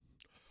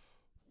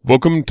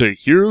Welcome to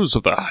Heroes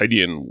of the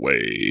Hydian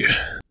Way.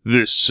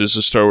 This is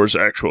a Star Wars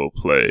actual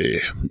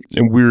play,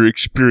 and we're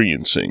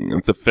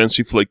experiencing the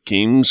Fantasy Flight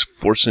Games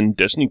Force and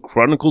Destiny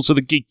Chronicles of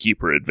the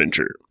Gatekeeper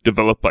adventure,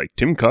 developed by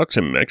Tim Cox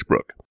and Max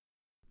Brook.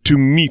 To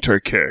meet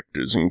our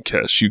characters and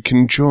cast, you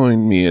can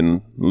join me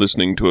in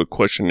listening to a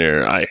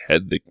questionnaire I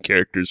had the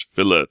characters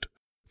fill out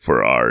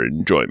for our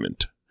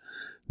enjoyment.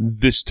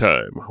 This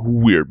time,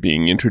 we're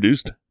being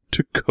introduced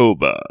to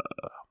Koba.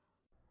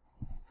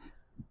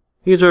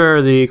 These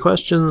are the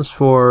questions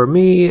for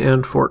me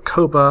and for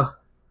Koba.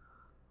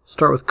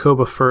 Start with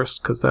Koba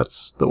first, because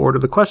that's the order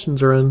the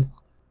questions are in.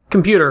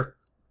 Computer,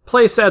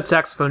 play sad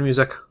saxophone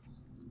music.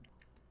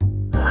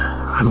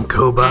 I'm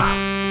Koba,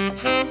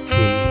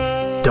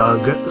 the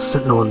Doug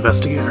Sentinel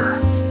investigator.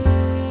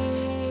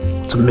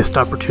 It's a missed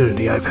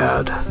opportunity I've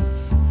had.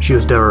 She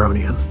was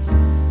Deveronian.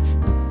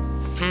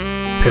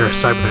 A pair of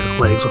cybernetic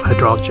legs with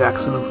hydraulic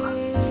jacks in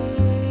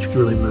them. She could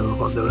really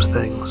move on those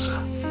things.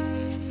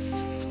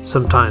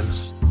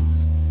 Sometimes,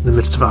 in the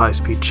midst of a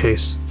high-speed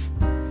chase,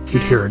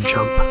 you'd hear her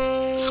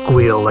jump,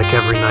 squeal like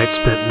every night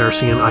spent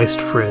nursing an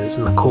iced frizz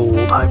in the cold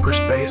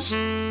hyperspace.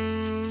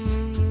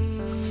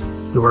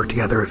 We worked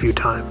together a few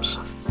times.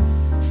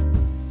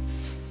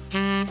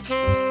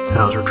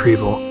 How's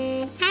retrieval?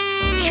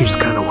 She just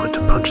kind of wanted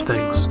to punch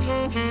things.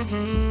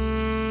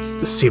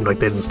 It seemed like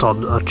they'd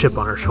installed a chip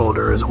on her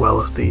shoulder as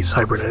well as the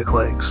cybernetic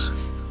legs.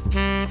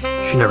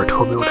 She never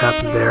told me what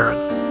happened there,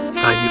 and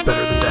I knew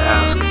better than to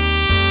ask.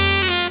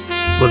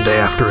 One day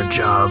after a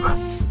job,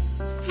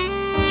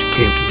 she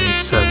came to me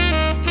and said,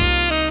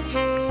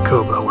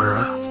 Koba,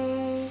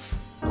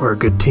 we're a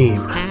good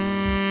team.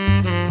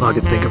 All I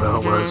could think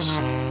about was,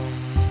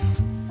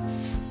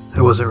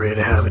 I wasn't ready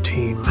to have a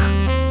team.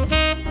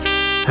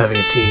 Having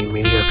a team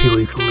means you have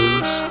people you can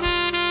lose.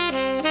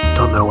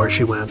 Don't know where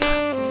she went.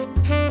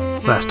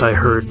 Last I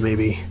heard,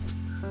 maybe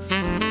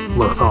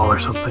Lothal or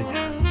something.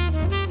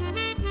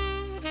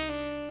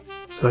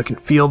 So I can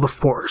feel the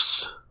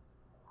Force.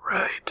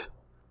 Right.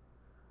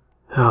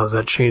 How has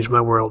that changed my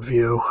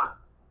worldview?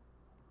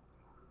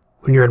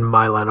 When you're in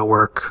my line of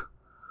work,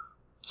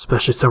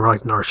 especially somewhere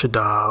like Nar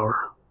Shaddaa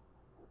or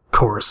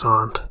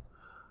Coruscant,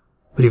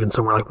 but even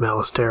somewhere like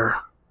Malastare,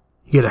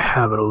 you get a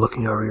habit of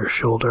looking over your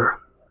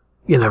shoulder.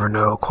 You never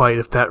know quite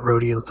if that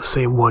Rodian is the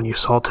same one you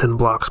saw 10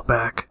 blocks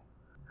back,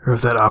 or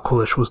if that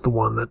Aqualish was the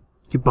one that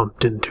you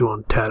bumped into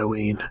on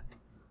Tatooine.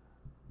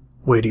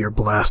 Weight of your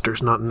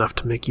blaster's not enough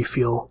to make you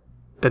feel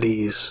at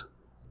ease,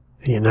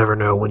 and you never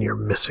know when you're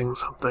missing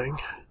something.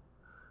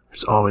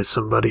 There's always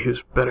somebody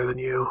who's better than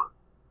you.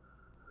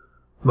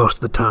 Most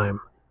of the time,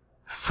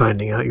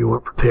 finding out you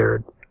weren't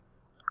prepared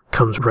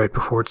comes right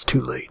before it's too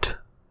late.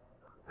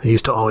 I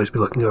used to always be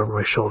looking over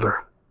my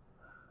shoulder,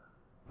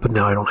 but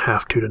now I don't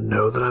have to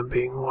know that I'm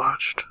being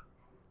watched.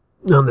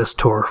 On this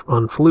tour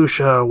on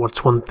Felucia,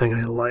 what's one thing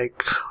I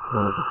liked?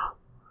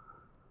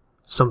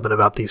 Something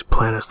about these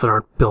planets that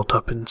aren't built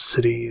up in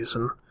cities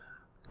and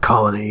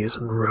colonies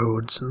and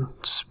roads and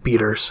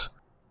speeders.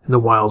 In the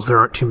wilds, there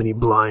aren't too many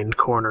blind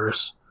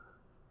corners.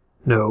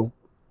 No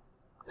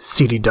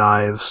seedy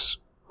dives,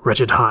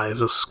 wretched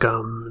hives of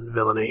scum and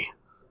villainy.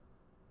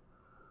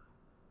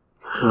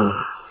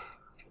 In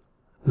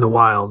the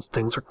wilds,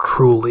 things are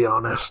cruelly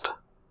honest.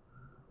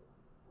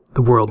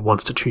 The world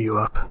wants to chew you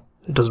up.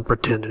 It doesn't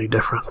pretend any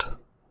different.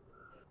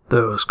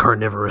 Those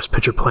carnivorous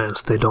pitcher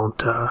plants, they don't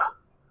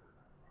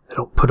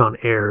put on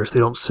airs. They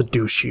don't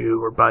seduce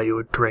you or buy you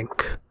a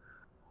drink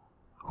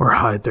or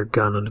hide their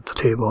gun under the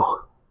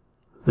table.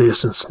 They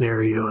just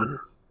ensnare you and,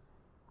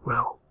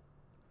 well,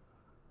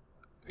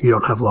 you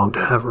don't have long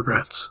to have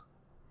regrets.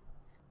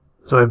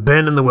 So I've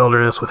been in the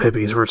wilderness with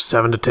hippies for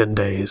 7 to 10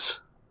 days.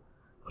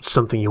 What's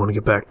something you want to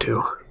get back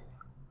to?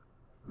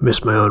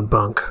 Miss my own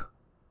bunk.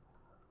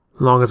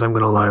 As long as I'm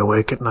going to lie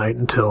awake at night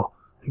until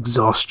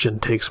exhaustion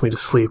takes me to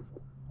sleep,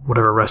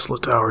 whatever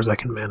restless hours I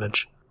can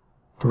manage.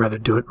 I'd rather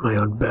do it in my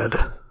own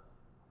bed.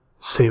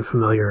 Same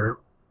familiar,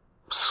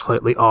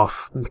 slightly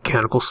off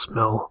mechanical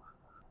smell.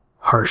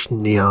 Harsh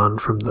neon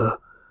from the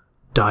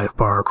dive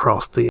bar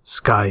across the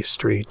Sky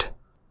Street,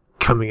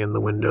 coming in the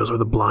windows where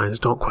the blinds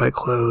don't quite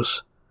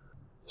close.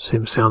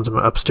 Same sounds of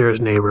my upstairs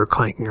neighbor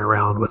clanking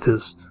around with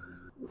his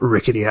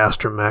rickety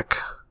astromech,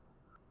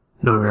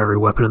 knowing where every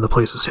weapon in the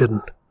place is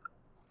hidden.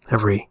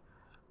 Every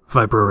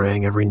viper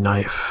ring, every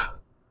knife,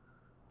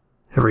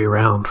 every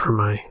round for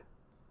my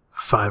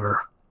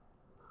fiver.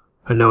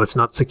 I know it's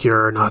not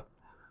secure, not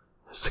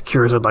as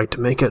secure as I'd like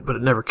to make it, but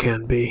it never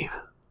can be.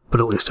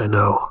 But at least I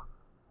know.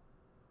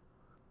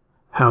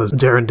 How has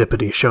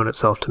serendipity shown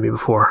itself to me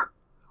before?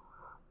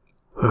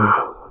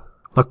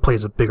 Luck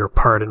plays a bigger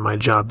part in my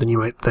job than you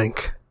might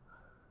think.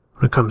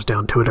 When it comes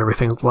down to it,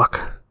 everything's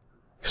luck.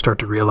 You start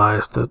to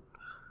realize that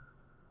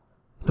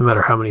no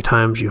matter how many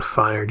times you've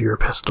fired your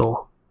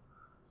pistol,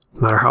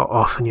 no matter how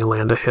often you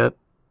land a hit,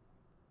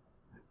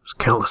 there's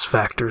countless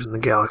factors in the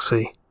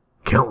galaxy,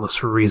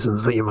 countless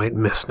reasons that you might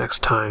miss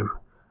next time,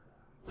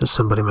 that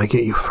somebody might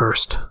get you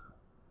first.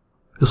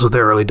 This was the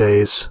early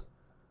days.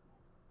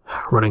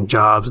 Running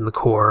jobs in the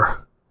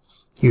Corps,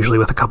 usually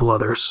with a couple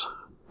others.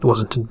 I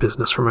wasn't in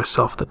business for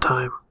myself at the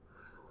time.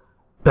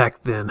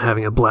 Back then,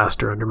 having a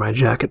blaster under my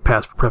jacket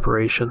passed for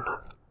preparation.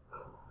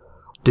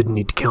 Didn't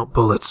need to count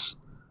bullets.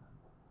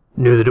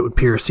 Knew that it would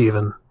pierce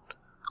even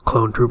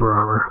clone trooper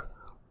armor,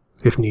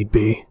 if need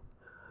be.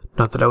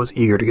 Not that I was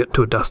eager to get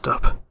into a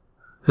dust-up.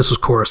 This was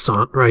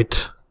Coruscant,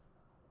 right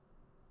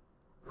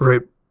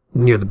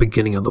near the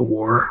beginning of the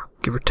war,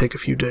 give or take a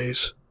few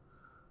days.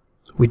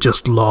 We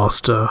just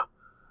lost a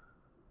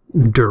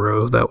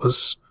Duro that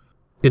was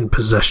in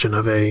possession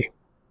of an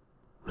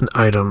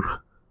item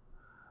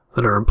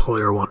that our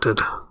employer wanted.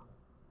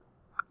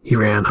 He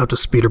ran up to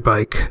speeder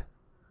bike,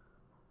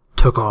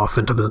 took off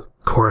into the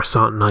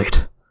Coruscant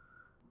night,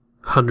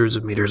 hundreds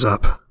of meters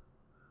up.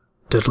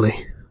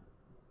 Deadly.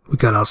 We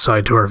got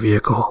outside to our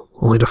vehicle,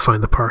 only to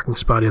find the parking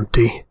spot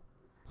empty.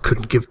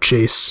 Couldn't give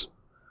chase.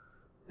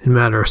 In a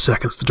matter of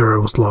seconds, the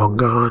Duro was long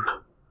gone.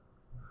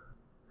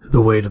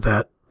 The weight of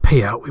that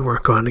payout we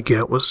weren't going to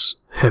get was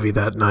heavy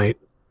that night.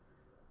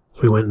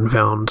 So we went and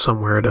found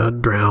somewhere to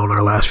drown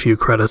our last few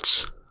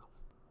credits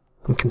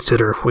and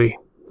consider if we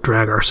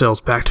drag ourselves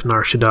back to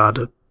Nar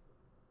Shaddaa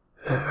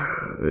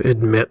to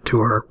admit to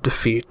our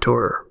defeat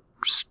or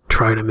just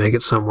try to make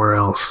it somewhere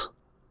else.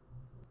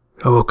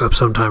 I woke up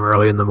sometime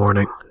early in the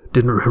morning.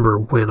 Didn't remember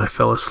when I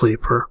fell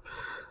asleep or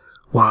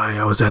why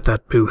I was at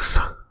that booth.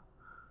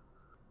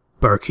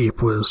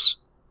 Barkeep was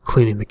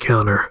cleaning the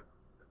counter,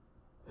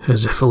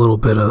 as if a little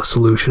bit of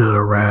solution in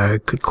a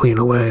rag could clean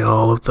away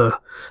all of the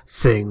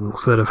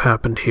things that have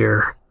happened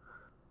here,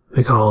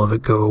 make all of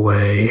it go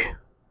away.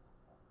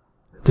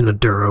 Then a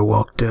Duro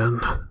walked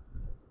in,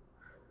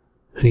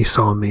 and he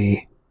saw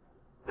me,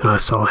 and I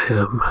saw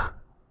him.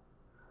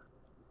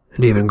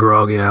 And even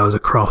groggy, I was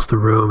across the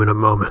room in a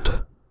moment.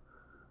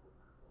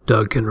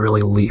 Doug can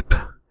really leap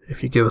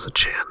if you give us a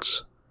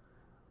chance.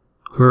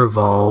 We're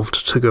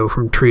evolved to go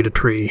from tree to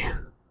tree.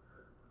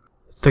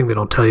 The thing they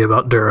don't tell you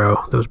about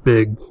Duro, those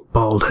big,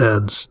 bald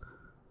heads,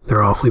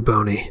 they're awfully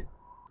bony.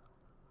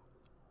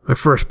 My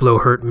first blow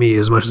hurt me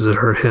as much as it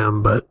hurt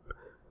him, but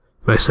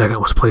my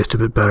second was placed a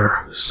bit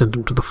better, sent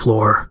him to the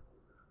floor.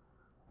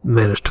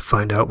 Managed to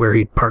find out where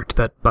he'd parked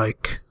that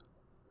bike.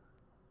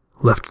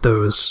 Left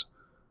those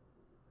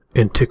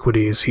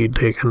antiquities he'd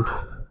taken.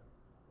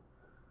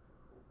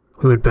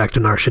 We went back to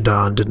Nar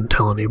Shaddaa and didn't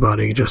tell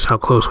anybody just how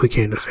close we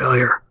came to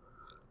failure.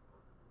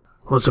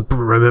 Well, it's a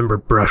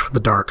remembered brush with the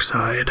dark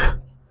side.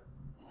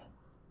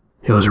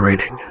 It was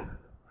raining.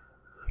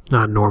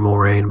 Not normal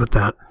rain, but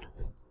that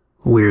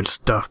weird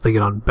stuff they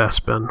get on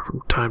Bespin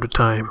from time to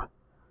time.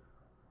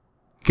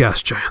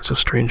 Gas giants have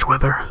strange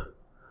weather.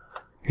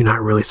 You're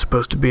not really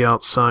supposed to be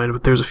outside,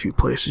 but there's a few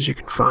places you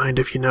can find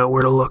if you know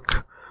where to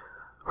look.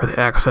 Where the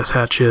access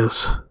hatch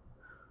is.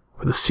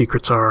 Where the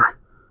secrets are.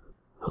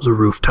 There's a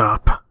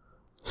rooftop.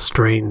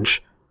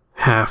 Strange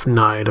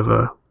half-night of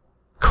a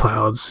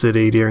cloud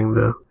city during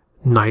the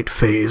night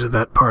phase of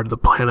that part of the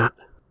planet.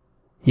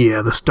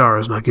 Yeah, the star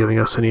is not giving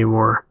us any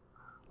more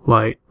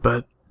light,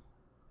 but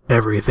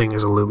everything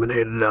is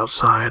illuminated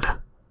outside.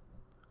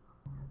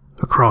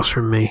 Across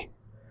from me,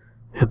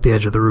 at the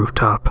edge of the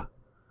rooftop,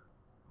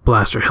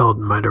 blaster held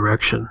in my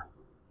direction.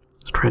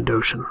 It's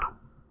Trandoshan.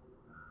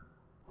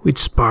 We'd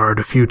sparred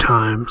a few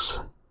times,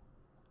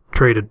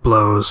 traded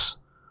blows.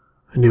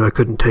 I knew I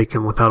couldn't take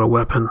him without a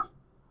weapon.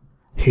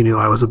 He knew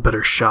I was a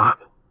better shot.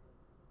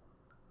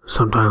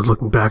 Sometimes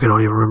looking back, I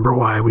don't even remember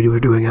why we were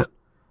doing it.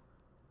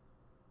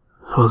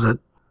 Was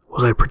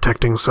I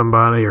protecting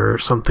somebody or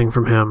something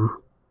from him?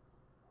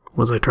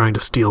 Was I trying to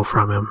steal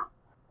from him?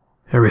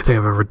 Everything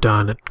I've ever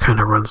done, it kind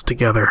of runs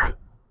together.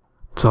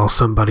 It's all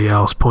somebody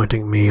else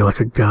pointing me like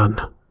a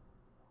gun.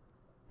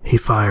 He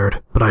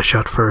fired, but I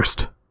shot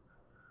first.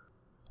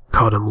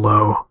 Caught him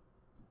low.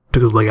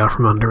 Took his leg out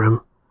from under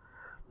him.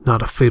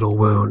 Not a fatal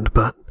wound,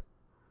 but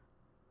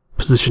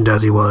positioned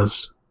as he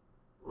was,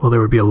 well, there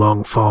would be a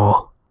long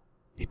fall.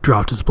 He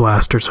dropped his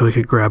blaster so he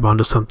could grab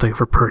onto something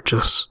for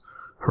purchase,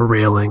 a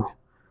railing.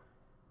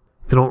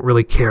 They don't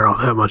really care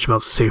all that much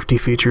about safety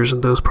features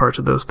in those parts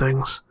of those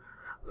things,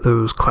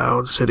 those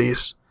cloud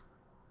cities.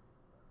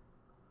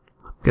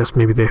 Guess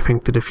maybe they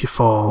think that if you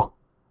fall,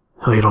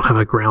 you don't have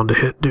a ground to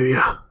hit, do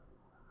you?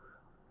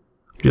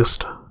 You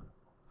just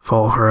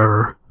fall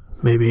forever,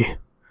 maybe.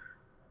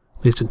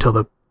 At least until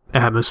the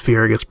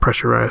atmosphere gets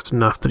pressurized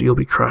enough that you'll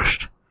be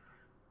crushed.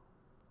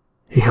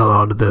 He held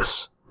on to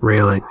this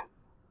railing.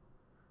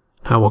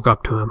 I walked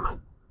up to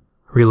him,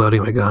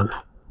 reloading my gun.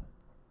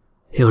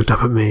 He looked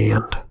up at me,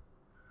 and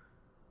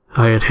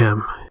I at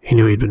him. He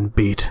knew he'd been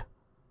beat.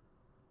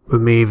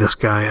 But me, this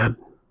guy,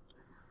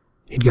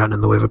 he'd gotten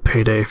in the way of a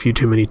payday a few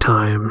too many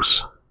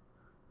times.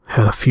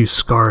 Had a few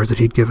scars that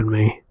he'd given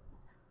me.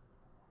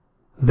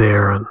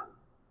 There, and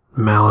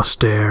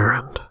Malastare,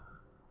 and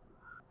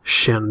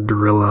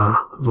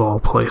Chandrilla, of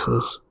all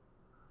places.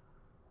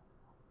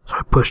 So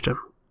I pushed him.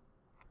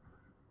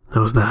 That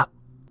was that.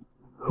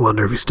 I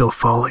wonder if he's still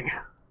falling.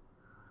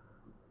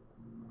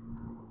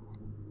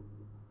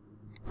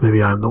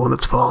 Maybe I'm the one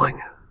that's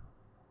falling.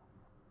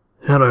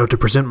 How do I have to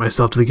present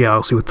myself to the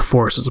galaxy with the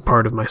Force as a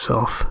part of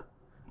myself?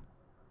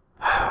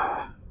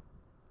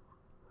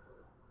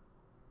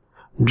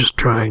 I'm just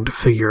trying to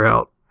figure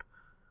out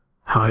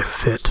how I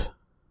fit.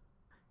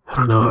 I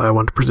don't know how I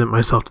want to present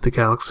myself to the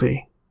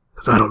galaxy,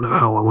 because I don't know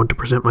how I want to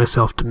present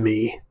myself to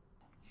me.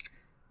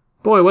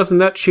 Boy, wasn't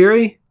that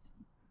cheery?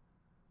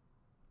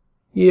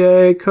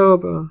 Yay,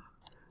 Koba.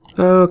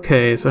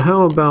 Okay, so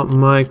how about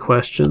my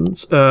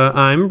questions?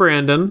 I'm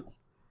Brandon.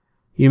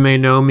 You may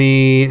know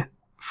me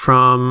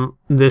from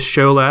this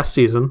show last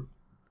season,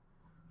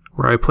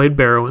 where I played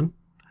Barrowin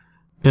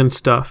and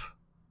stuff.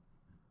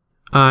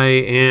 I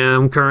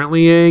am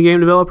currently a game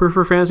developer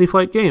for Fantasy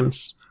Flight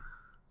Games.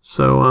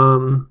 So,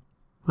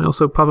 I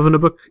also pop up in a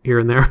book here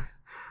and there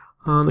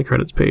on the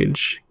credits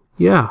page.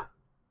 Yeah.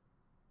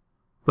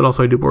 But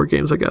also I do board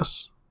games, I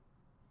guess.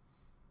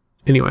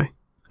 Anyway,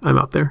 I'm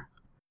out there.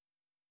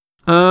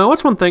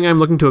 What's one thing I'm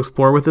looking to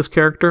explore with this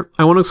character?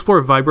 I want to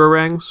explore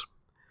vibrorangs.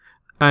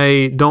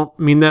 I don't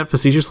mean that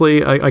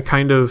facetiously. I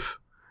kind of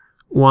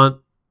want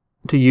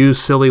to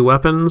use silly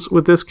weapons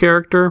with this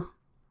character.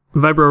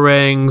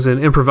 Vibrorangs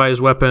and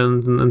improvised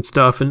weapons and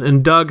stuff.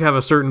 And Doug have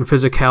a certain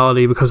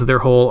physicality because of their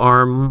whole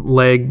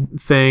arm-leg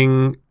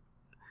thing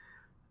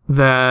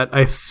that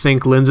I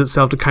think lends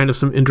itself to kind of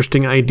some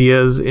interesting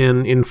ideas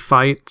in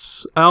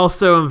fights. I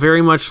also am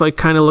very much like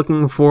kind of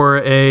looking for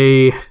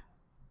a,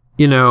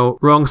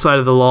 wrong side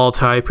of the law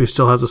type who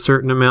still has a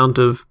certain amount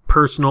of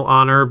personal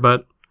honor,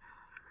 but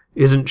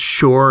isn't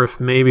sure if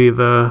maybe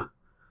the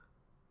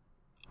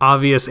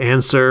obvious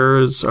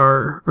answers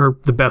are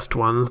the best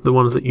ones, the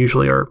ones that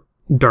usually are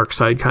dark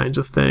side kinds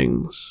of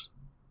things.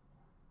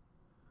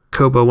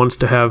 Koba wants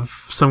to have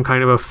some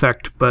kind of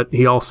effect, but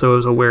he also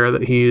is aware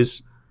that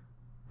he's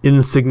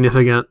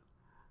insignificant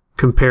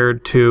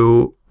compared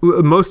to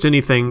most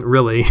anything,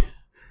 really.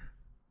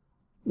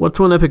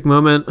 What's one epic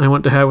moment I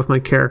want to have with my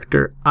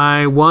character?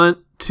 I want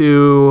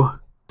to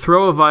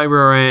throw a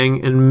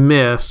vibrorang and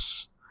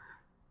miss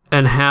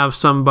and have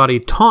somebody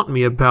taunt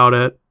me about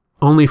it,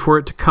 only for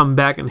it to come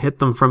back and hit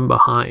them from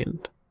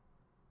behind.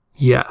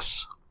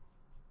 Yes.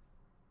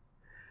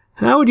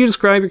 How would you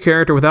describe your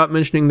character without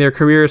mentioning their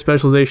career,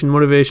 specialization,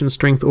 motivation,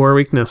 strength, or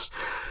weakness?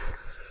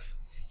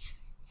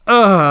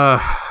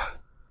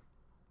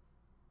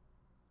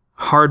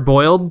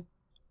 Hard-boiled.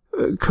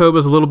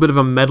 Koba's a little bit of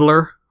a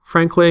meddler,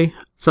 frankly.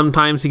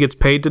 Sometimes he gets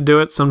paid to do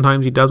it,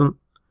 sometimes he doesn't.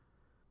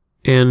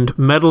 And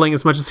meddling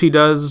as much as he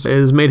does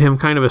has made him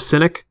kind of a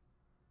cynic.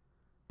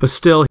 But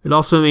still, it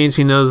also means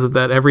he knows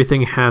that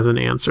everything has an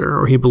answer,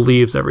 or he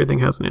believes everything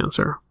has an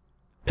answer.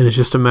 And it's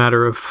just a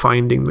matter of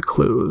finding the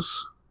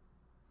clues.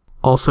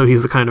 Also,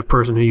 he's the kind of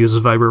person who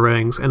uses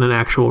vibrorangs and an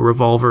actual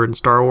revolver in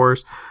Star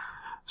Wars.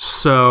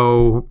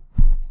 So,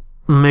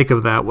 make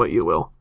of that what you will.